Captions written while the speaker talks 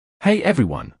Hey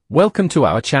everyone, welcome to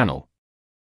our channel.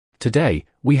 Today,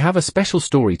 we have a special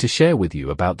story to share with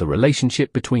you about the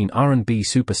relationship between R&B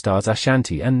superstars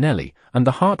Ashanti and Nelly, and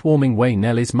the heartwarming way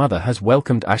Nelly's mother has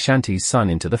welcomed Ashanti's son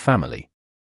into the family.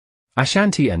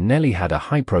 Ashanti and Nelly had a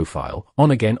high-profile,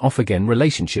 on-again off-again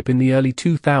relationship in the early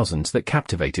 2000s that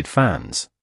captivated fans.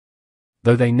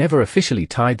 Though they never officially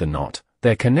tied the knot,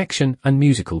 their connection and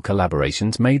musical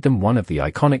collaborations made them one of the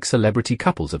iconic celebrity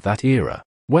couples of that era.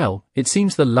 Well, it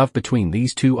seems the love between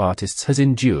these two artists has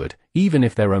endured, even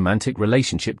if their romantic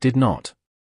relationship did not.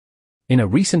 In a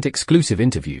recent exclusive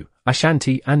interview,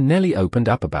 Ashanti and Nelly opened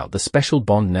up about the special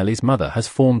bond Nelly's mother has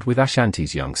formed with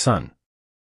Ashanti's young son.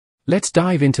 Let's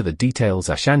dive into the details.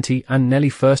 Ashanti and Nelly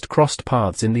first crossed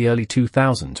paths in the early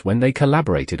 2000s when they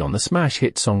collaborated on the smash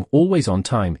hit song Always on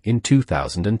Time in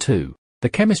 2002. The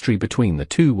chemistry between the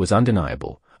two was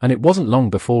undeniable, and it wasn't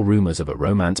long before rumors of a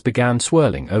romance began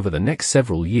swirling. Over the next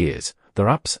several years, the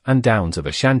ups and downs of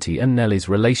Ashanti and Nelly's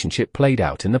relationship played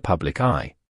out in the public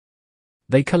eye.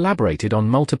 They collaborated on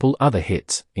multiple other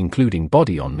hits, including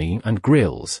Body on Me and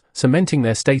Grillz, cementing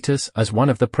their status as one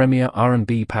of the premier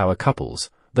R&B power couples.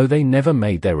 Though they never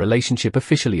made their relationship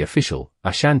officially official,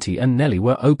 Ashanti and Nelly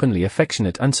were openly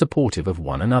affectionate and supportive of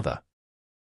one another.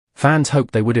 Fans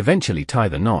hoped they would eventually tie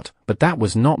the knot, but that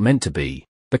was not meant to be.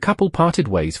 The couple parted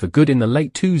ways for good in the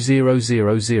late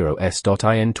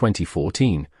 2000s. In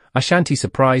 2014, Ashanti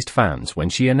surprised fans when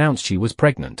she announced she was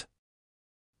pregnant.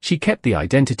 She kept the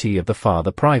identity of the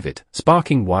father private,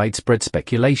 sparking widespread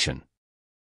speculation.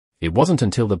 It wasn't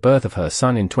until the birth of her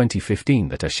son in 2015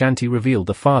 that Ashanti revealed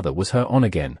the father was her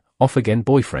on-again, off-again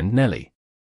boyfriend Nelly.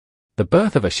 The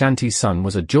birth of Ashanti's son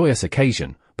was a joyous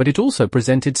occasion, but it also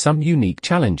presented some unique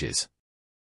challenges.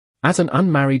 As an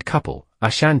unmarried couple,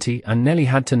 Ashanti and Nelly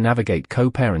had to navigate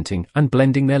co-parenting and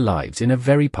blending their lives in a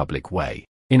very public way.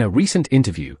 In a recent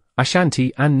interview,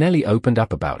 Ashanti and Nelly opened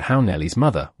up about how Nelly's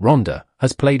mother, Rhonda,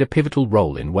 has played a pivotal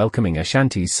role in welcoming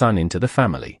Ashanti's son into the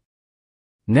family.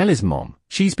 Nelly's mom,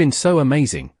 she's been so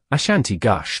amazing, Ashanti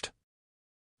gushed.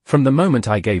 From the moment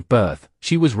I gave birth,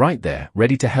 she was right there,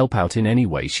 ready to help out in any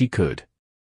way she could.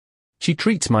 She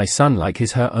treats my son like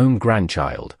he's her own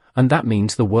grandchild, and that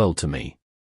means the world to me.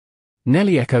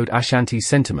 Nelly echoed Ashanti's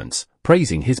sentiments,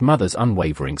 praising his mother's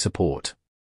unwavering support.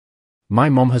 My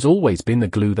mom has always been the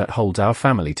glue that holds our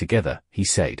family together, he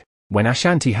said. When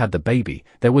Ashanti had the baby,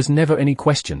 there was never any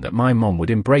question that my mom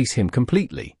would embrace him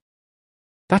completely.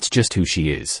 That's just who she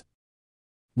is.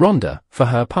 Rhonda, for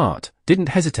her part, didn't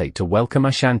hesitate to welcome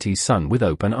Ashanti's son with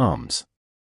open arms.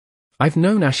 I've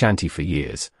known Ashanti for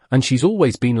years, and she's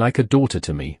always been like a daughter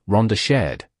to me, Rhonda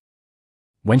shared.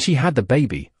 When she had the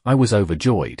baby, I was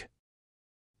overjoyed.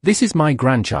 This is my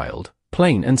grandchild,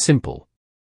 plain and simple.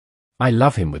 I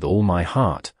love him with all my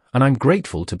heart, and I'm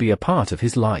grateful to be a part of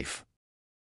his life.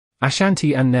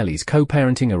 Ashanti and Nelly's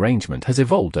co-parenting arrangement has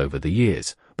evolved over the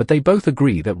years, but they both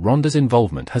agree that Rhonda's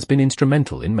involvement has been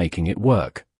instrumental in making it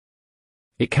work.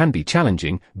 It can be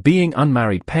challenging, being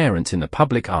unmarried parents in the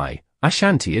public eye,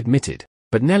 Ashanti admitted,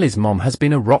 but Nelly's mom has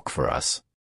been a rock for us.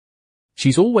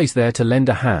 She's always there to lend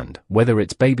a hand, whether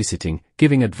it's babysitting,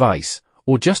 giving advice,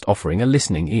 or just offering a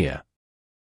listening ear.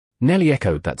 Nelly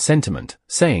echoed that sentiment,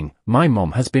 saying, "My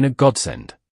mom has been a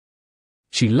godsend.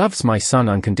 She loves my son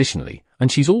unconditionally,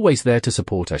 and she's always there to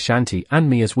support Ashanti and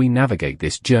me as we navigate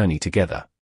this journey together.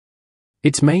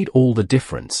 It's made all the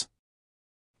difference."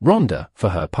 Rhonda, for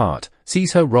her part,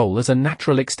 sees her role as a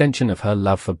natural extension of her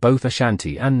love for both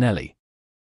Ashanti and Nelly.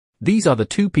 "These are the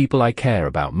two people I care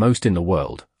about most in the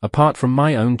world, apart from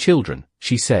my own children,"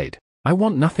 she said. "I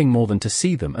want nothing more than to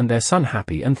see them and their son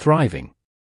happy and thriving.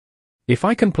 If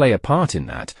I can play a part in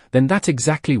that, then that's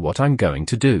exactly what I'm going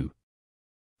to do."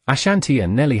 Ashanti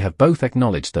and Nelly have both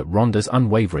acknowledged that Rhonda's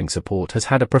unwavering support has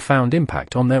had a profound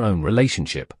impact on their own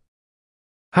relationship.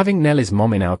 "Having Nelly's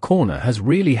mom in our corner has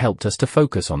really helped us to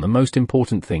focus on the most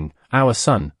important thing, our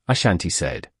son," Ashanti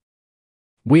said.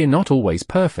 "We're not always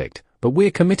perfect, but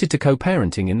we're committed to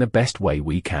co-parenting in the best way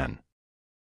we can.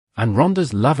 And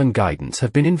Rhonda's love and guidance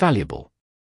have been invaluable."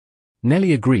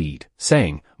 Nelly agreed,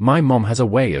 saying, "My mom has a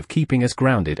way of keeping us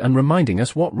grounded and reminding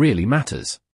us what really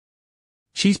matters.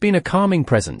 She's been a calming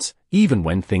presence, even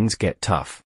when things get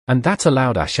tough, and that's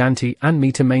allowed Ashanti and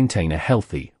me to maintain a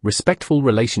healthy, respectful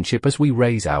relationship as we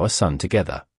raise our son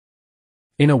together."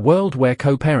 In a world where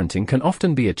co-parenting can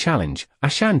often be a challenge,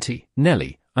 Ashanti,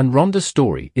 Nelly, and Rhonda's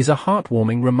story is a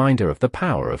heartwarming reminder of the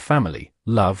power of family,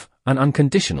 love, and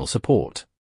unconditional support.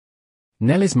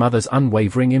 Nelly's mother's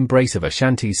unwavering embrace of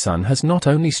Ashanti's son has not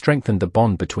only strengthened the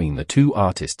bond between the two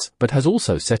artists but has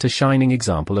also set a shining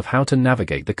example of how to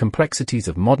navigate the complexities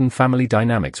of modern family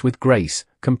dynamics with grace,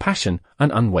 compassion,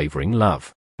 and unwavering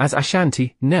love. As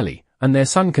Ashanti, Nelly, and their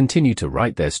son continue to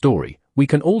write their story, we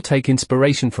can all take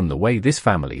inspiration from the way this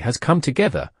family has come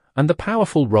together and the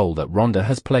powerful role that Rhonda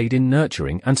has played in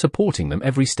nurturing and supporting them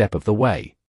every step of the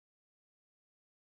way.